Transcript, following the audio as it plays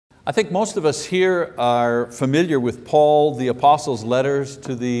I think most of us here are familiar with Paul the Apostle's letters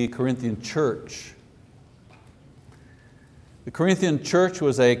to the Corinthian church. The Corinthian church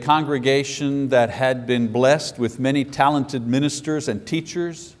was a congregation that had been blessed with many talented ministers and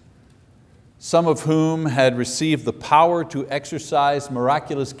teachers, some of whom had received the power to exercise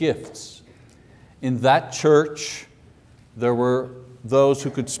miraculous gifts. In that church, there were those who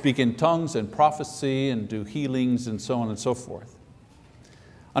could speak in tongues and prophecy and do healings and so on and so forth.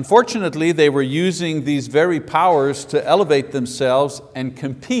 Unfortunately, they were using these very powers to elevate themselves and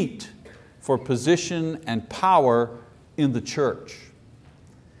compete for position and power in the church.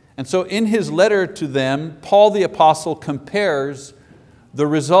 And so in his letter to them, Paul the Apostle compares the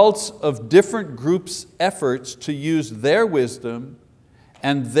results of different groups' efforts to use their wisdom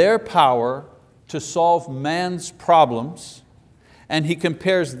and their power to solve man's problems, and he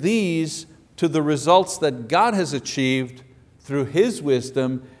compares these to the results that God has achieved through His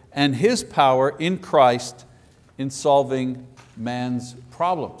wisdom and His power in Christ in solving man's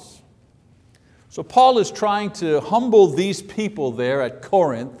problems. So Paul is trying to humble these people there at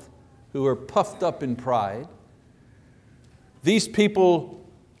Corinth who are puffed up in pride. These people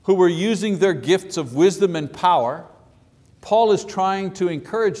who were using their gifts of wisdom and power, Paul is trying to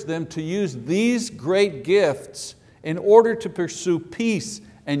encourage them to use these great gifts in order to pursue peace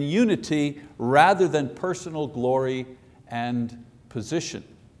and unity rather than personal glory and position.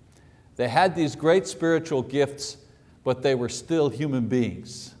 They had these great spiritual gifts, but they were still human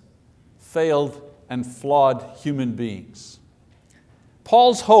beings, failed and flawed human beings.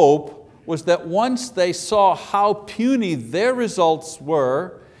 Paul's hope was that once they saw how puny their results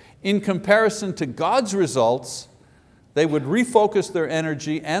were in comparison to God's results, they would refocus their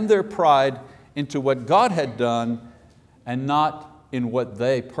energy and their pride into what God had done and not in what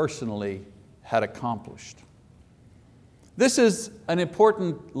they personally had accomplished. This is an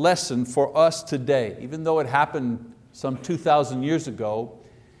important lesson for us today. Even though it happened some 2,000 years ago,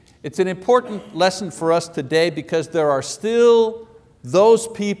 it's an important lesson for us today because there are still those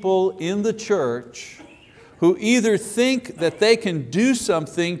people in the church who either think that they can do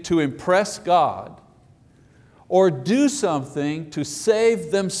something to impress God or do something to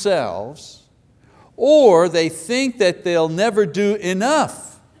save themselves, or they think that they'll never do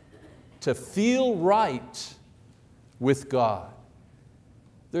enough to feel right with God.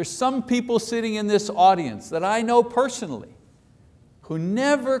 There's some people sitting in this audience that I know personally who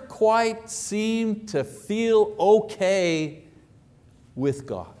never quite seem to feel okay with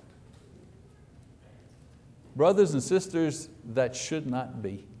God. Brothers and sisters, that should not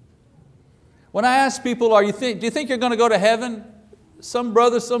be. When I ask people, do you think you're going to go to heaven? Some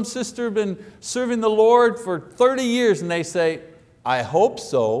brother, some sister have been serving the Lord for 30 years and they say, I hope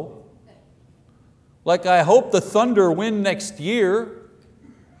so. Like I hope the Thunder win next year.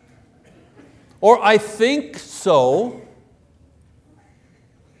 Or I think so.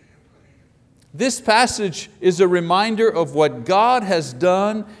 This passage is a reminder of what God has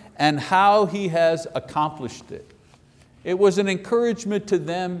done and how He has accomplished it. It was an encouragement to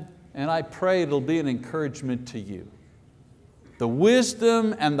them, and I pray it'll be an encouragement to you. The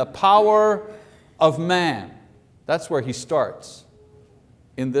wisdom and the power of man, that's where he starts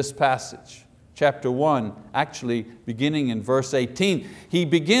in this passage. Chapter 1, actually beginning in verse 18. He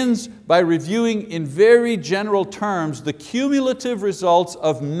begins by reviewing in very general terms the cumulative results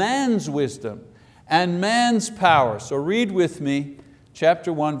of man's wisdom and man's power. So read with me,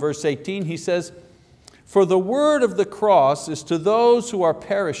 chapter 1, verse 18. He says, "For the word of the cross is to those who are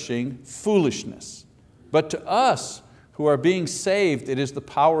perishing foolishness, but to us who are being saved it is the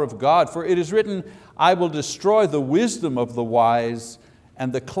power of God. For it is written, I will destroy the wisdom of the wise,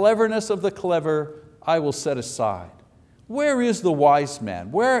 and the cleverness of the clever I will set aside. Where is the wise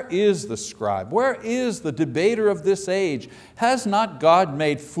man? Where is the scribe? Where is the debater of this age? Has not God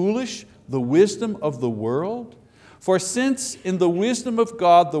made foolish the wisdom of the world? For since in the wisdom of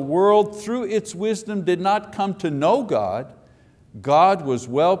God the world through its wisdom did not come to know God, God was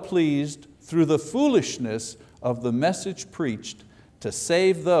well pleased through the foolishness of the message preached to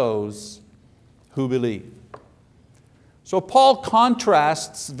save those who believe." So Paul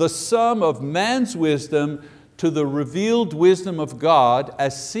contrasts the sum of man's wisdom to the revealed wisdom of God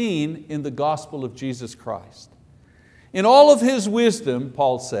as seen in the gospel of Jesus Christ. In all of his wisdom,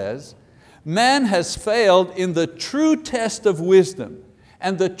 Paul says, man has failed in the true test of wisdom.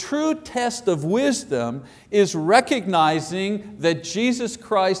 And the true test of wisdom is recognizing that Jesus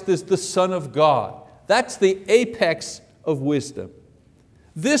Christ is the Son of God. That's the apex of wisdom.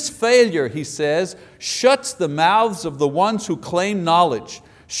 This failure, he says, shuts the mouths of the ones who claim knowledge,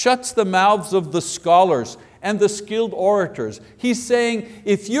 shuts the mouths of the scholars, and the skilled orators. He's saying,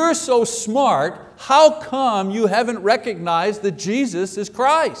 if you're so smart, how come you haven't recognized that Jesus is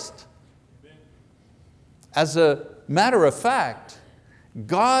Christ? As a matter of fact,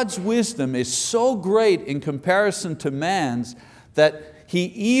 God's wisdom is so great in comparison to man's that He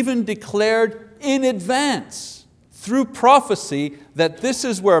even declared in advance through prophecy that this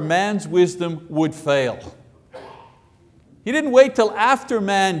is where man's wisdom would fail. He didn't wait till after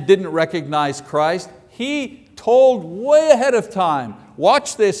man didn't recognize Christ. He told way ahead of time,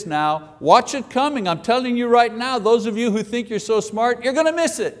 watch this now, watch it coming. I'm telling you right now, those of you who think you're so smart, you're going to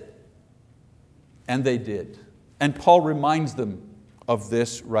miss it. And they did. And Paul reminds them of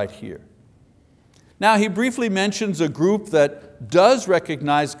this right here. Now he briefly mentions a group that does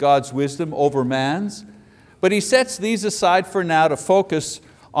recognize God's wisdom over man's, but he sets these aside for now to focus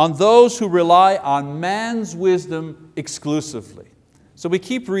on those who rely on man's wisdom exclusively. So we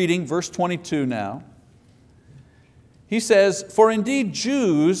keep reading verse 22 now. He says, "For indeed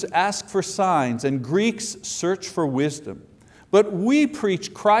Jews ask for signs and Greeks search for wisdom. But we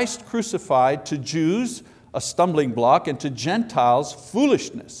preach Christ crucified, to Jews a stumbling block and to Gentiles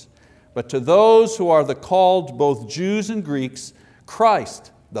foolishness. But to those who are the called, both Jews and Greeks,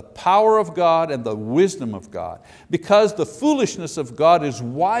 Christ, the power of God and the wisdom of God. Because the foolishness of God is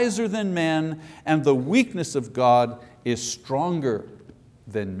wiser than men, and the weakness of God is stronger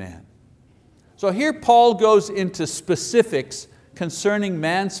than men." So here Paul goes into specifics concerning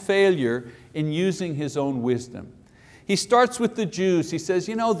man's failure in using his own wisdom. He starts with the Jews. He says,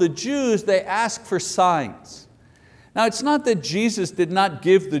 the Jews, they ask for signs. Now it's not that Jesus did not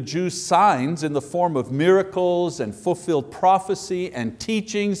give the Jews signs in the form of miracles and fulfilled prophecy and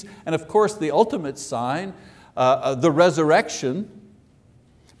teachings, and of course the ultimate sign, the resurrection.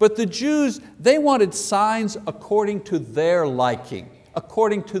 But the Jews, they wanted signs according to their liking,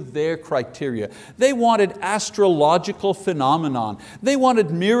 according to their criteria. They wanted astrological phenomenon. They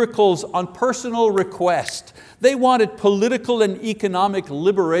wanted miracles on personal request. They wanted political and economic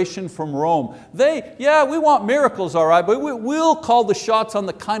liberation from Rome. We want miracles, all right, but we'll call the shots on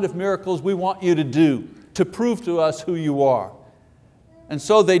the kind of miracles we want you to do to prove to us who you are. And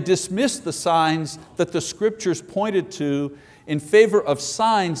so they dismissed the signs that the Scriptures pointed to in favor of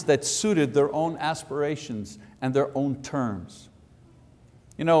signs that suited their own aspirations and their own terms.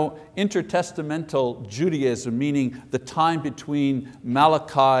 Intertestamental Judaism, meaning the time between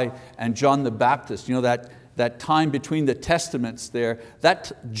Malachi and John the Baptist, that time between the testaments there,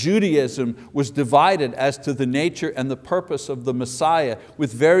 that Judaism was divided as to the nature and the purpose of the Messiah,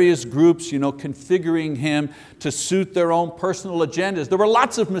 with various groups configuring Him to suit their own personal agendas. There were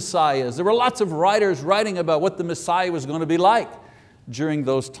lots of Messiahs. There were lots of writers writing about what the Messiah was going to be like during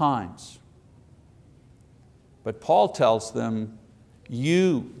those times. But Paul tells them,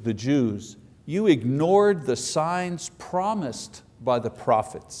 you, the Jews, you ignored the signs promised by the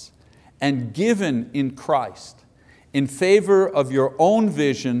prophets and given in Christ in favor of your own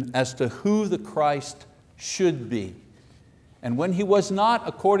vision as to who the Christ should be. And when He was not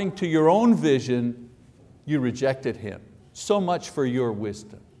according to your own vision, you rejected Him. So much for your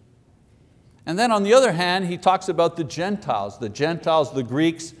wisdom. And then on the other hand, he talks about the Gentiles, the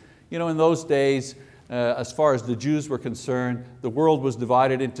Greeks. In those days, as far as the Jews were concerned, the world was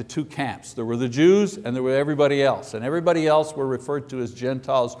divided into two camps. There were the Jews and there were everybody else. And everybody else were referred to as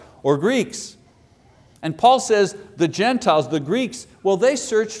Gentiles or Greeks. And Paul says the Gentiles, the Greeks, well, they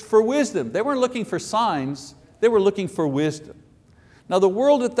searched for wisdom. They weren't looking for signs, they were looking for wisdom. Now the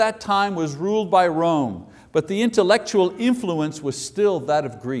world at that time was ruled by Rome, but the intellectual influence was still that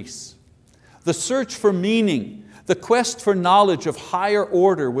of Greece. The search for meaning, the quest for knowledge of higher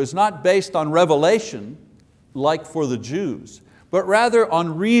order was not based on revelation, like for the Jews, but rather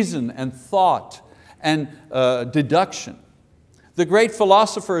on reason and thought and deduction. The great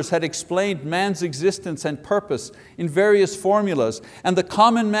philosophers had explained man's existence and purpose in various formulas, and the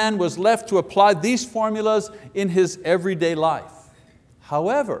common man was left to apply these formulas in his everyday life.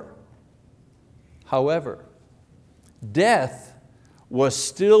 However, death was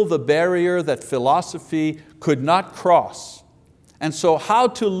still the barrier that philosophy could not cross. And so how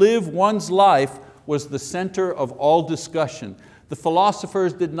to live one's life was the center of all discussion. The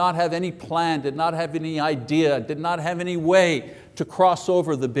philosophers did not have any plan, did not have any idea, did not have any way to cross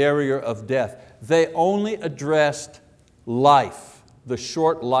over the barrier of death. They only addressed life, the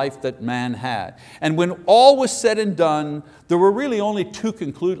short life that man had. And when all was said and done, there were really only two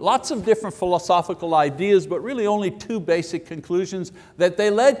conclusions, lots of different philosophical ideas, but really only two basic conclusions that they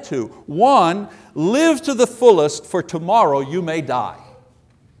led to. One, live to the fullest, for tomorrow you may die.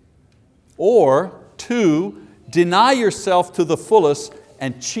 Or two, deny yourself to the fullest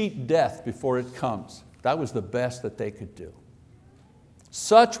and cheat death before it comes. That was the best that they could do.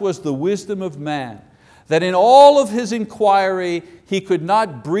 Such was the wisdom of man, that in all of his inquiry, he could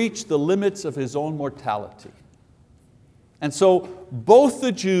not breach the limits of his own mortality. And so both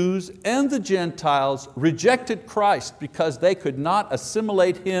the Jews and the Gentiles rejected Christ because they could not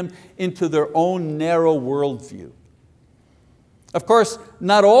assimilate Him into their own narrow worldview. Of course,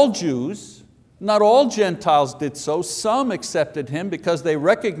 not all Jews, not all Gentiles did so. Some accepted Him because they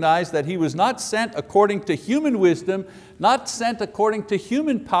recognized that He was not sent according to human wisdom, not sent according to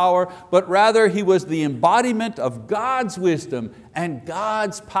human power, but rather He was the embodiment of God's wisdom and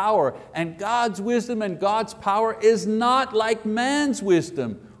God's power. And God's wisdom and God's power is not like man's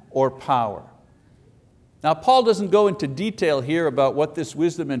wisdom or power. Now, Paul doesn't go into detail here about what this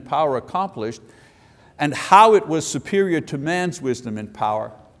wisdom and power accomplished and how it was superior to man's wisdom and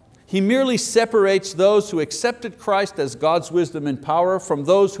power. He merely separates those who accepted Christ as God's wisdom and power from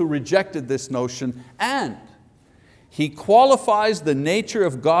those who rejected this notion, and he qualifies the nature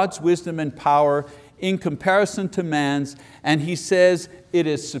of God's wisdom and power in comparison to man's, and he says it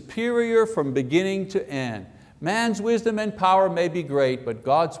is superior from beginning to end. Man's wisdom and power may be great, but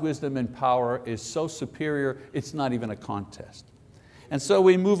God's wisdom and power is so superior, it's not even a contest. And so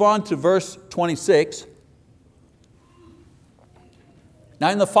we move on to verse 26. Now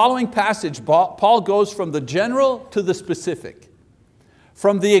in the following passage, Paul goes from the general to the specific.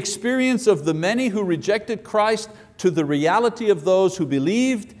 From the experience of the many who rejected Christ to the reality of those who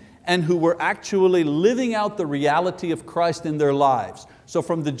believed and who were actually living out the reality of Christ in their lives. So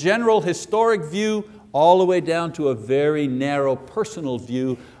from the general historic view all the way down to a very narrow personal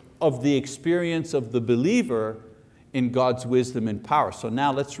view of the experience of the believer in God's wisdom and power. So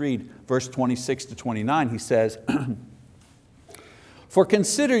now let's read verse 26 to 29. He says, "For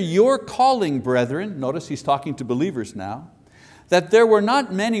consider your calling, brethren," notice he's talking to believers now, "that there were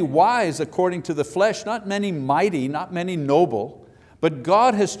not many wise according to the flesh, not many mighty, not many noble, but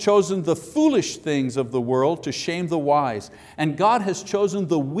God has chosen the foolish things of the world to shame the wise, and God has chosen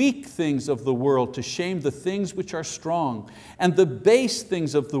the weak things of the world to shame the things which are strong, and the base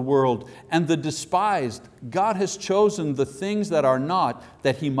things of the world and the despised. God has chosen the things that are not,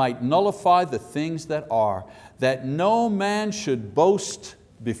 that He might nullify the things that are, that no man should boast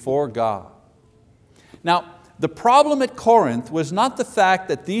before God." Now, the problem at Corinth was not the fact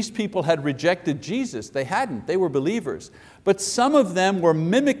that these people had rejected Jesus. They hadn't, they were believers. But some of them were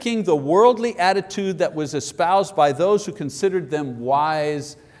mimicking the worldly attitude that was espoused by those who considered them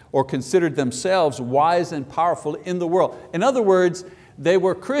wise or considered themselves wise and powerful in the world. In other words, they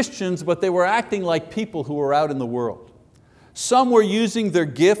were Christians, but they were acting like people who were out in the world. Some were using their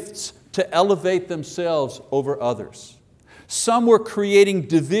gifts to elevate themselves over others. Some were creating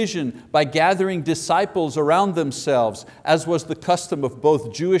division by gathering disciples around themselves, as was the custom of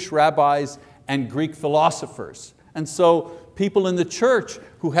both Jewish rabbis and Greek philosophers. And so people in the church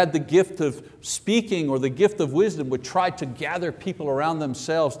who had the gift of speaking or the gift of wisdom would try to gather people around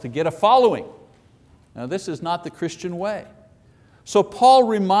themselves to get a following. Now this is not the Christian way. So Paul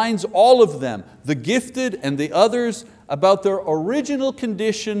reminds all of them, the gifted and the others, about their original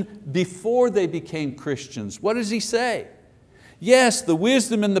condition before they became Christians. What does he say? Yes, the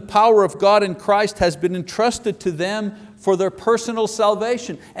wisdom and the power of God in Christ has been entrusted to them for their personal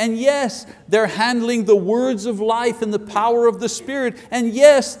salvation. And yes, they're handling the words of life and the power of the Spirit. And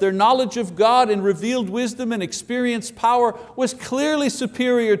yes, their knowledge of God and revealed wisdom and experienced power was clearly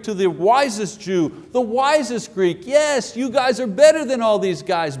superior to the wisest Jew, the wisest Greek. Yes, you guys are better than all these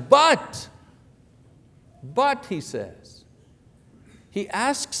guys, but he says, he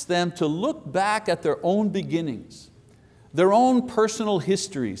asks them to look back at their own beginnings, their own personal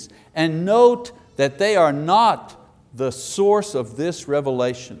histories, and note that they are not the source of this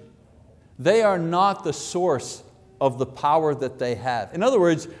revelation. They are not the source of the power that they have. In other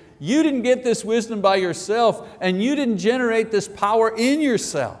words, you didn't get this wisdom by yourself, and you didn't generate this power in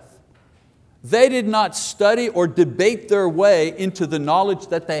yourself. They did not study or debate their way into the knowledge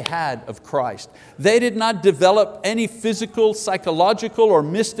that they had of Christ. They did not develop any physical, psychological, or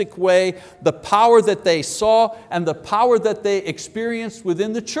mystic way the power that they saw and the power that they experienced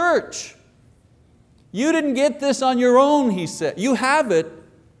within the church. You didn't get this on your own, he said. You have it,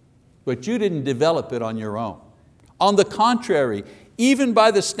 but you didn't develop it on your own. On the contrary, even by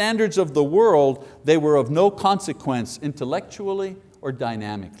the standards of the world, they were of no consequence intellectually or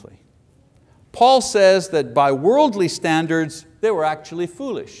dynamically. Paul says that by worldly standards, they were actually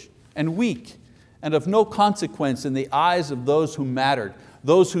foolish and weak and of no consequence in the eyes of those who mattered,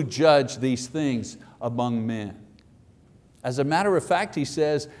 those who judged these things among men. As a matter of fact, he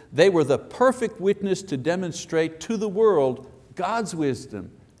says, they were the perfect witness to demonstrate to the world God's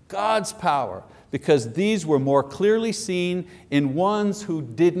wisdom, God's power, because these were more clearly seen in ones who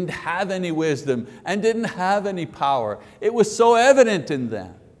didn't have any wisdom and didn't have any power. It was so evident in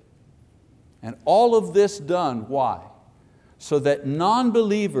them. And all of this done, why? So that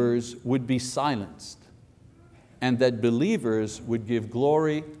non-believers would be silenced and that believers would give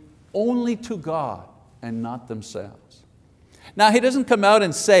glory only to God and not themselves. Now he doesn't come out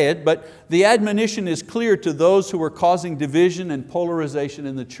and say it, but the admonition is clear to those who are causing division and polarization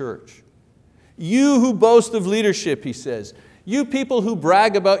in the church. You who boast of leadership, he says, you people who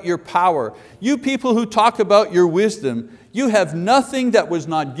brag about your power, you people who talk about your wisdom, you have nothing that was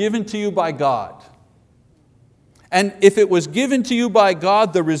not given to you by God. And if it was given to you by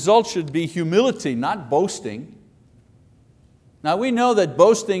God, the result should be humility, not boasting. Now we know that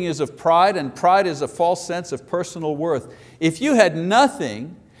boasting is of pride, and pride is a false sense of personal worth. If you had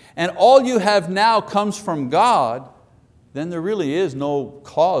nothing and all you have now comes from God, then there really is no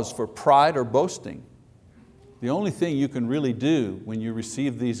cause for pride or boasting. The only thing you can really do when you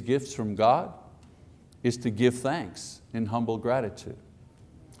receive these gifts from God is to give thanks in humble gratitude.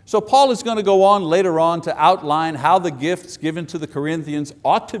 So Paul is going to go on later on to outline how the gifts given to the Corinthians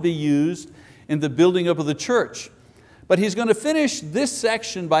ought to be used in the building up of the church. But he's going to finish this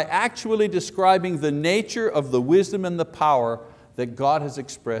section by actually describing the nature of the wisdom and the power that God has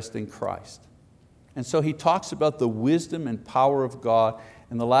expressed in Christ. And so he talks about the wisdom and power of God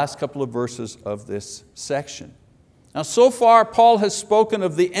in the last couple of verses of this section. Now so far Paul has spoken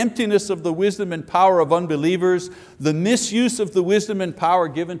of the emptiness of the wisdom and power of unbelievers, the misuse of the wisdom and power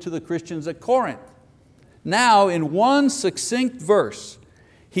given to the Christians at Corinth. Now in one succinct verse,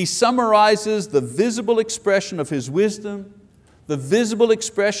 he summarizes the visible expression of his wisdom, the visible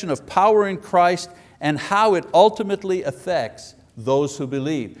expression of power in Christ, and how it ultimately affects those who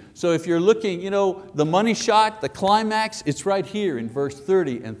believe. So if you're looking, the money shot, the climax, it's right here in verse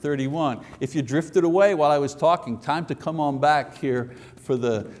 30 and 31. If you drifted away while I was talking, time to come on back here for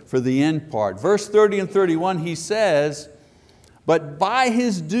the end part. Verse 30 and 31, he says, "But by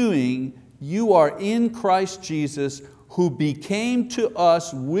His doing you are in Christ Jesus, who became to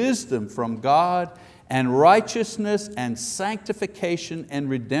us wisdom from God and righteousness and sanctification and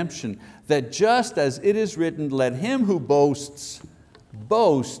redemption, that just as it is written, let him who boasts,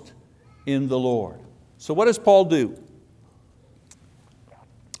 boast in the Lord." So what does Paul do?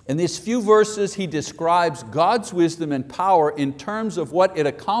 In these few verses he describes God's wisdom and power in terms of what it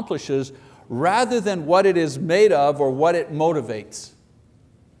accomplishes rather than what it is made of or what it motivates.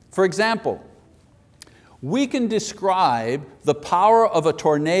 For example, we can describe the power of a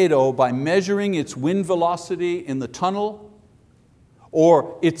tornado by measuring its wind velocity in the tunnel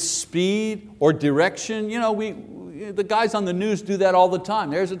or its speed or direction. The guys on the news do that all the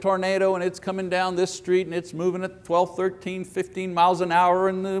time. There's a tornado and it's coming down this street and it's moving at 12, 13, 15 miles an hour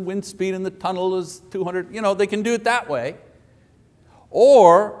and the wind speed in the tunnel is 200. They can do it that way.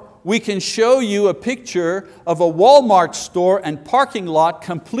 Or we can show you a picture of a Walmart store and parking lot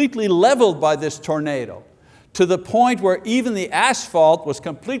completely leveled by this tornado, to the point where even the asphalt was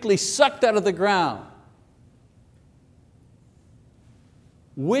completely sucked out of the ground.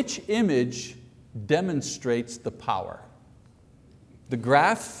 Which image demonstrates the power? The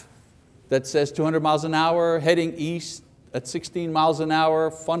graph that says 200 miles an hour, heading east at 16 miles an hour,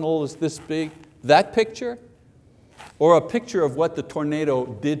 funnel is this big, that picture? Or a picture of what the tornado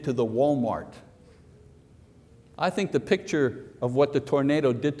did to the Walmart? I think the picture of what the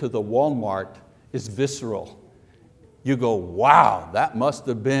tornado did to the Walmart is visceral. You go, wow, that must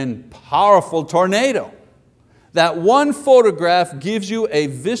have been a powerful tornado. That one photograph gives you a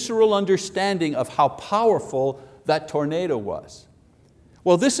visceral understanding of how powerful that tornado was.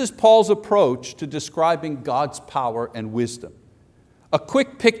 Well, this is Paul's approach to describing God's power and wisdom. A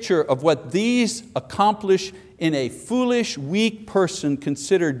quick picture of what these accomplish in a foolish, weak person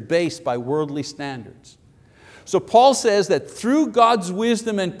considered base by worldly standards. So Paul says that through God's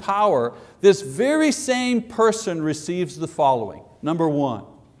wisdom and power, this very same person receives the following. Number one,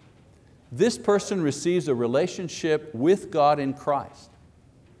 this person receives a relationship with God in Christ.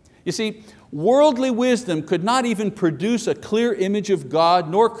 You see, worldly wisdom could not even produce a clear image of God,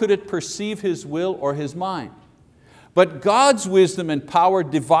 nor could it perceive His will or His mind. But God's wisdom and power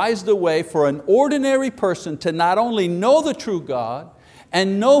devised a way for an ordinary person to not only know the true God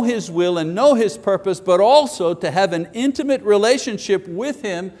and know His will and know His purpose, but also to have an intimate relationship with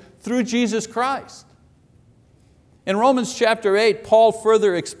Him through Jesus Christ. In Romans chapter 8, Paul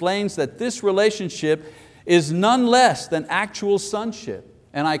further explains that this relationship is none less than actual sonship.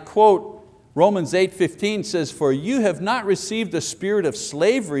 And I quote Romans 8:15 says, "For you have not received a spirit of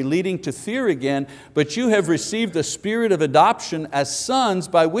slavery leading to fear again, but you have received a spirit of adoption as sons,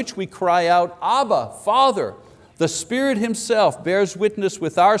 by which we cry out, Abba, Father. The Spirit Himself bears witness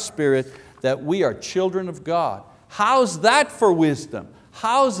with our spirit that we are children of God." How's that for wisdom?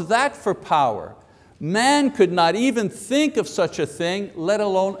 How's that for power? Man could not even think of such a thing, let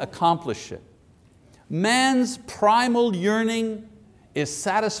alone accomplish it. Man's primal yearning is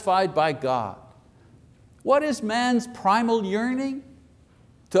satisfied by God. What is man's primal yearning?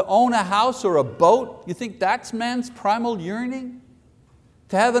 To own a house or a boat? You think that's man's primal yearning?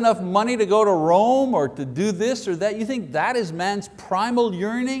 To have enough money to go to Rome or to do this or that? You think that is man's primal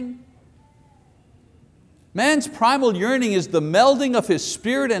yearning? Man's primal yearning is the melding of his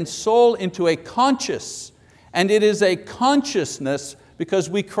spirit and soul into a conscious, and it is a consciousness, because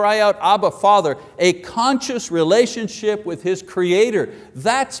we cry out, Abba, Father, a conscious relationship with his Creator.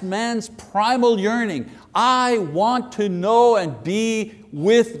 That's man's primal yearning. I want to know and be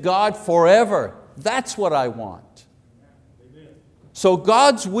with God forever. That's what I want. Amen. So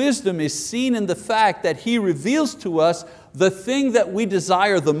God's wisdom is seen in the fact that He reveals to us the thing that we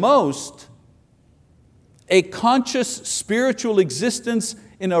desire the most, a conscious spiritual existence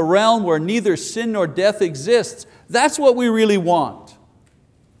in a realm where neither sin nor death exists. That's what we really want.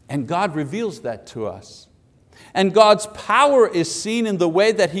 And God reveals that to us. And God's power is seen in the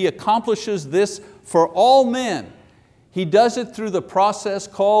way that He accomplishes this for all men. He does it through the process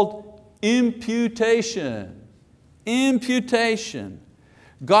called imputation. Imputation.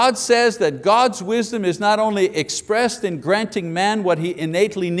 God says that God's wisdom is not only expressed in granting man what he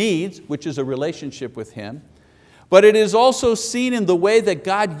innately needs, which is a relationship with Him, but it is also seen in the way that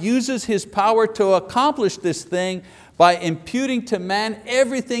God uses His power to accomplish this thing by imputing to man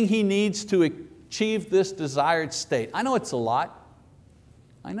everything he needs to achieve this desired state. I know it's a lot.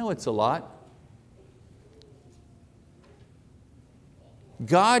 I know it's a lot.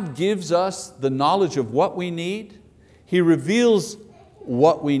 God gives us the knowledge of what we need. He reveals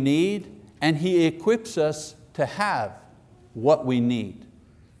what we need, and He equips us to have what we need.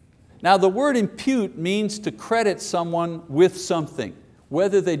 Now the word impute means to credit someone with something,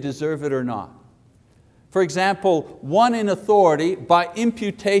 whether they deserve it or not. For example, one in authority by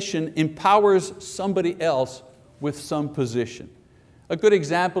imputation empowers somebody else with some position. A good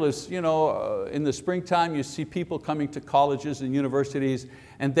example is, in the springtime you see people coming to colleges and universities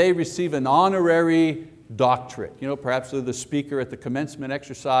and they receive an honorary doctorate. Perhaps they're the speaker at the commencement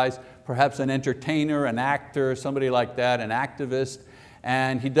exercise, perhaps an entertainer, an actor, somebody like that, an activist,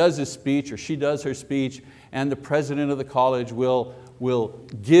 and he does his speech or she does her speech, and the president of the college will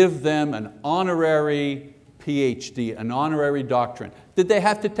give them an honorary PhD, an honorary doctorate. Did they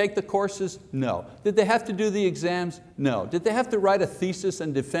have to take the courses? No. Did they have to do the exams? No. Did they have to write a thesis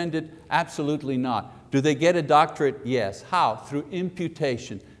and defend it? Absolutely not. Do they get a doctorate? Yes. How? Through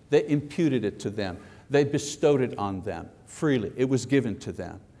imputation. They imputed it to them. They bestowed it on them freely. It was given to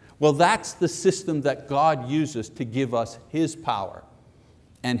them. Well, that's the system that God uses to give us His power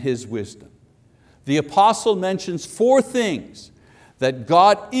and His wisdom. The apostle mentions 4 things that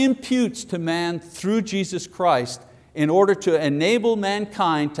God imputes to man through Jesus Christ in order to enable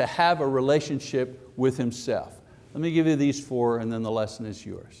mankind to have a relationship with Himself. Let me give you these 4 and then the lesson is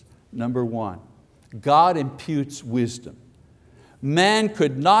yours. Number 1, God imputes wisdom. Man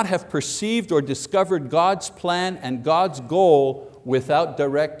could not have perceived or discovered God's plan and God's goal without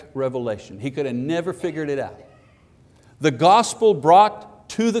direct revelation. He could have never figured it out. The gospel brought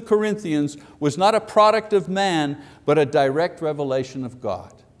to the Corinthians was not a product of man, but a direct revelation of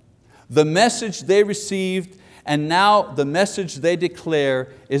God. The message they received and now the message they declare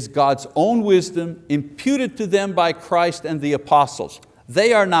is God's own wisdom imputed to them by Christ and the apostles.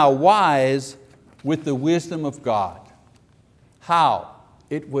 They are now wise with the wisdom of God. How?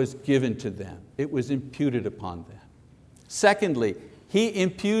 It was given to them. It was imputed upon them. Secondly, He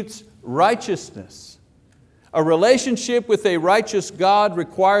imputes righteousness. A relationship with a righteous God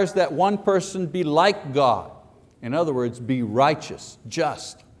requires that one person be like God. In other words, be righteous,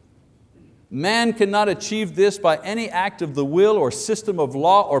 just. Man cannot achieve this by any act of the will or system of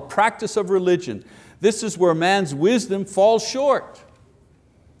law or practice of religion. This is where man's wisdom falls short.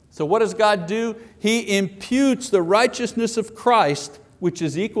 So what does God do? He imputes the righteousness of Christ, which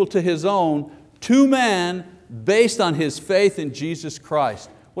is equal to His own, to man based on his faith in Jesus Christ.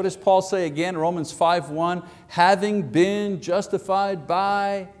 What does Paul say again? Romans 5:1, having been justified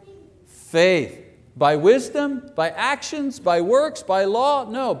by faith. By wisdom, by actions, by works, by law?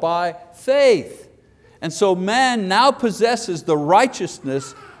 No, by faith. And so man now possesses the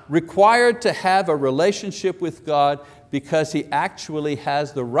righteousness required to have a relationship with God because he actually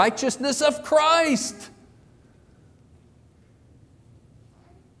has the righteousness of Christ.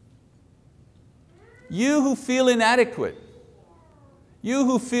 You who feel inadequate, you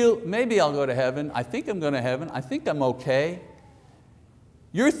who feel, maybe I'll go to heaven, I think I'm going to heaven, I think I'm okay.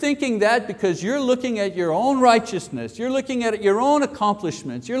 You're thinking that because you're looking at your own righteousness, you're looking at your own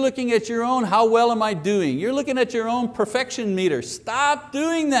accomplishments, you're looking at your own how well am I doing, you're looking at your own perfection meter. Stop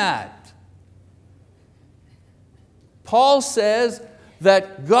doing that. Paul says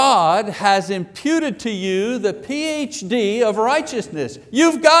that God has imputed to you the PhD of righteousness.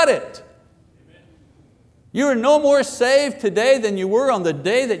 You've got it. You are no more saved today than you were on the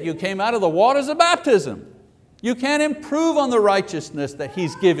day that you came out of the waters of baptism. You can't improve on the righteousness that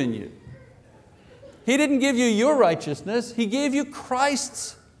He's given you. He didn't give you your righteousness, He gave you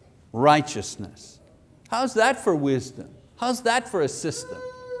Christ's righteousness. How's that for wisdom? How's that for a system?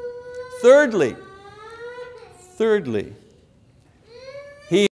 Thirdly,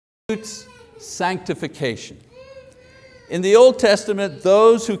 He imputes sanctification. In the Old Testament,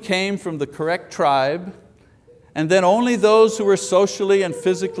 those who came from the correct tribe, and then only those who were socially and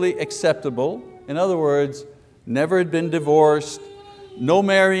physically acceptable, in other words, never had been divorced, no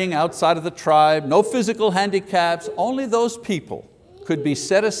marrying outside of the tribe, no physical handicaps, only those people could be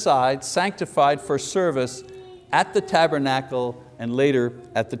set aside, sanctified for service at the tabernacle and later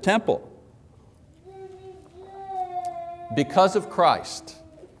at the temple. Because of Christ,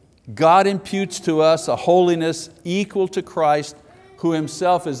 God imputes to us a holiness equal to Christ, who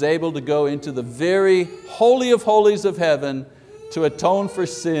Himself is able to go into the very holy of holies of heaven to atone for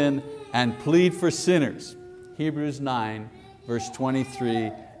sin and plead for sinners. Hebrews 9, verse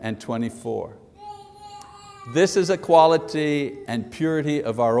 23 and 24. This is a quality and purity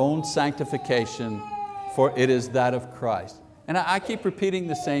of our own sanctification, for it is that of Christ. And I keep repeating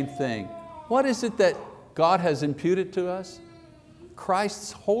the same thing. What is it that God has imputed to us?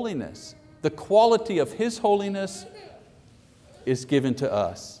 Christ's holiness. The quality of His holiness is given to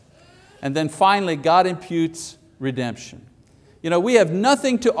us. And then finally, God imputes redemption. We have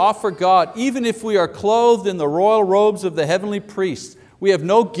nothing to offer God, even if we are clothed in the royal robes of the heavenly priests. We have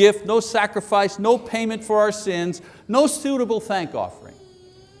no gift, no sacrifice, no payment for our sins, no suitable thank offering.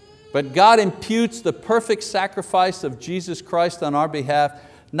 But God imputes the perfect sacrifice of Jesus Christ on our behalf,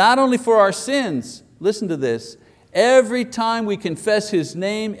 not only for our sins, listen to this, every time we confess His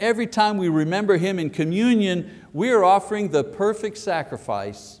name, every time we remember Him in communion, we are offering the perfect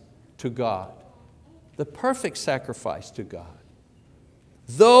sacrifice to God. The perfect sacrifice to God.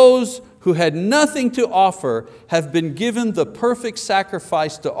 Those who had nothing to offer have been given the perfect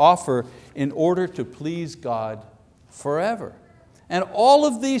sacrifice to offer in order to please God forever. And all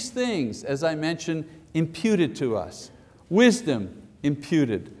of these things, as I mentioned, imputed to us. Wisdom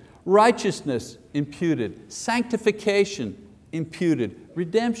imputed, righteousness imputed, sanctification imputed,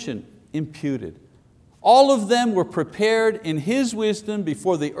 redemption imputed. All of them were prepared in His wisdom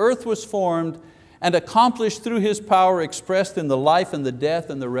before the earth was formed and accomplished through His power expressed in the life and the death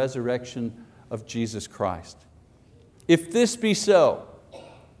and the resurrection of Jesus Christ. If this be so,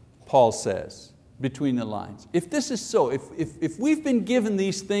 Paul says, between the lines, if this is so, if we've been given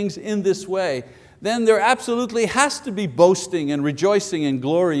these things in this way, then there absolutely has to be boasting and rejoicing and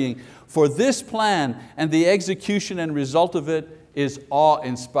glorying, for this plan and the execution and result of it is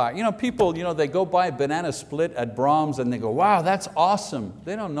awe-inspiring. People, they go buy a banana split at Brahms and they go, wow, that's awesome.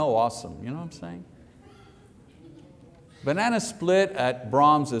 They don't know awesome, you know what I'm saying? Banana split at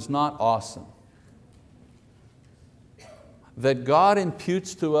Brahms is not awesome. That God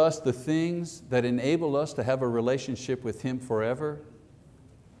imputes to us the things that enable us to have a relationship with Him forever,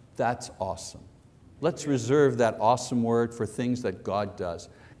 that's awesome. Let's reserve that awesome word for things that God does.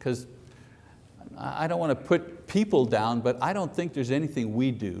 Because I don't want to put people down, but I don't think there's anything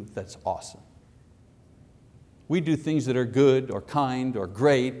we do that's awesome. We do things that are good or kind or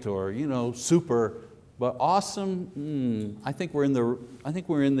great or super, but awesome, I think we're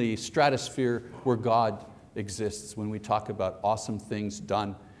in the stratosphere where God exists when we talk about awesome things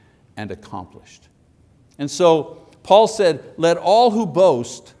done and accomplished. And so Paul said, let all who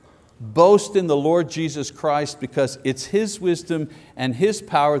boast in the Lord Jesus Christ, because it's His wisdom and His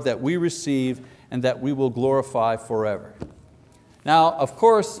power that we receive and that we will glorify forever. Now, of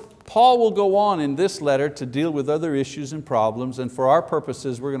course, Paul will go on in this letter to deal with other issues and problems, and for our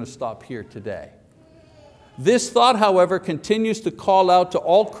purposes, we're going to stop here today. This thought, however, continues to call out to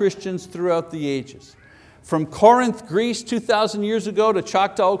all Christians throughout the ages. From Corinth, Greece, 2,000 years ago to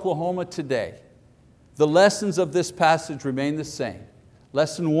Choctaw, Oklahoma today, the lessons of this passage remain the same.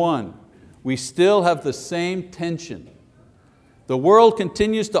 Lesson 1, we still have the same tension The world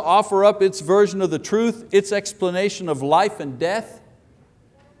continues to offer up its version of the truth, its explanation of life and death.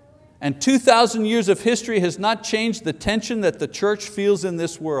 And 2,000 years of history has not changed the tension that the church feels in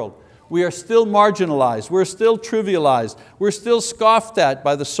this world. We are still marginalized, we're still trivialized, we're still scoffed at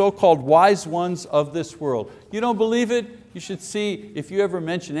by the so-called wise ones of this world. You don't believe it? You should see if you ever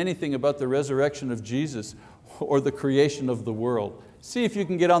mention anything about the resurrection of Jesus or the creation of the world. See if you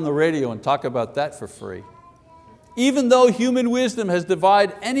can get on the radio and talk about that for free. Even though human wisdom has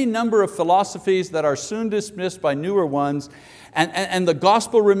devised any number of philosophies that are soon dismissed by newer ones, and the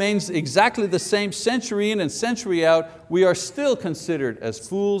gospel remains exactly the same century in and century out, we are still considered as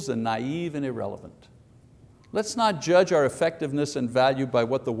fools and naive and irrelevant. Let's not judge our effectiveness and value by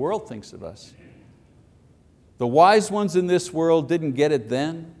what the world thinks of us. The wise ones in this world didn't get it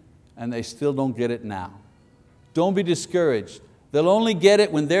then, and they still don't get it now. Don't be discouraged. They'll only get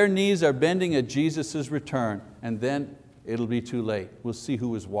it when their knees are bending at Jesus' return, and then it'll be too late. We'll see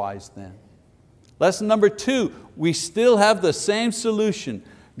who is wise then. Lesson number 2, we still have the same solution.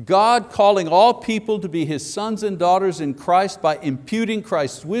 God calling all people to be His sons and daughters in Christ by imputing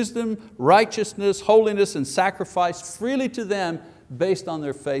Christ's wisdom, righteousness, holiness, and sacrifice freely to them based on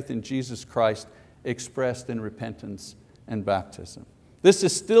their faith in Jesus Christ expressed in repentance and baptism. This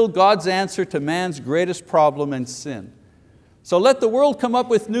is still God's answer to man's greatest problem and sin. So let the world come up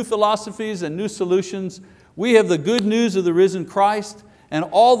with new philosophies and new solutions. We have the good news of the risen Christ, and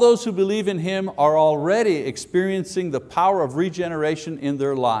all those who believe in Him are already experiencing the power of regeneration in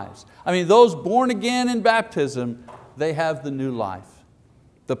their lives. I mean, those born again in baptism, they have the new life.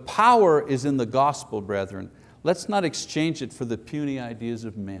 The power is in the gospel, brethren. Let's not exchange it for the puny ideas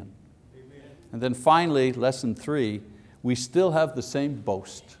of men. Amen. And then finally, lesson 3, we still have the same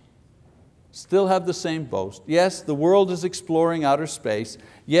boast. Still have the same boast. Yes, the world is exploring outer space.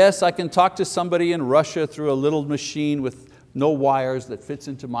 Yes, I can talk to somebody in Russia through a little machine with no wires that fits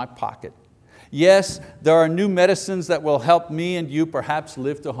into my pocket. Yes, there are new medicines that will help me and you perhaps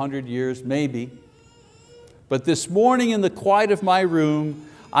live to 100 years, maybe. But this morning in the quiet of my room,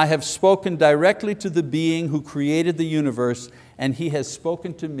 I have spoken directly to the being who created the universe, and He has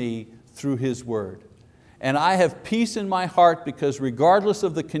spoken to me through His word. And I have peace in my heart because regardless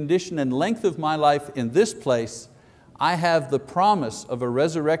of the condition and length of my life in this place, I have the promise of a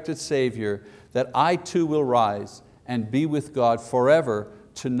resurrected Savior that I too will rise and be with God forever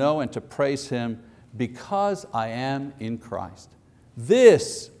to know and to praise Him because I am in Christ.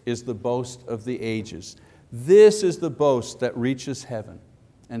 This is the boast of the ages. This is the boast that reaches heaven.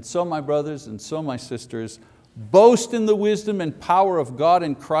 And so my brothers and so my sisters, boast in the wisdom and power of God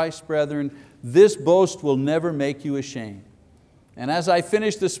in Christ, brethren. This boast will never make you ashamed. And as I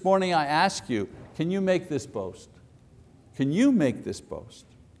finish this morning, I ask you, can you make this boast? Can you make this boast?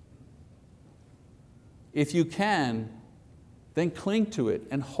 If you can, then cling to it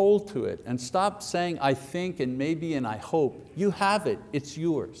and hold to it and stop saying, I think and maybe and I hope. You have it, it's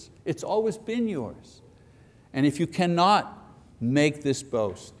yours. It's always been yours. And if you cannot make this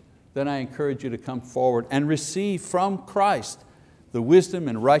boast, then I encourage you to come forward and receive from Christ the wisdom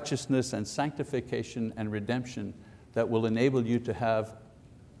and righteousness and sanctification and redemption that will enable you to have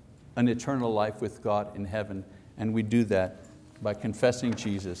an eternal life with God in heaven. And we do that by confessing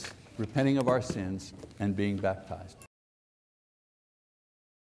Jesus, repenting of our sins, and being baptized.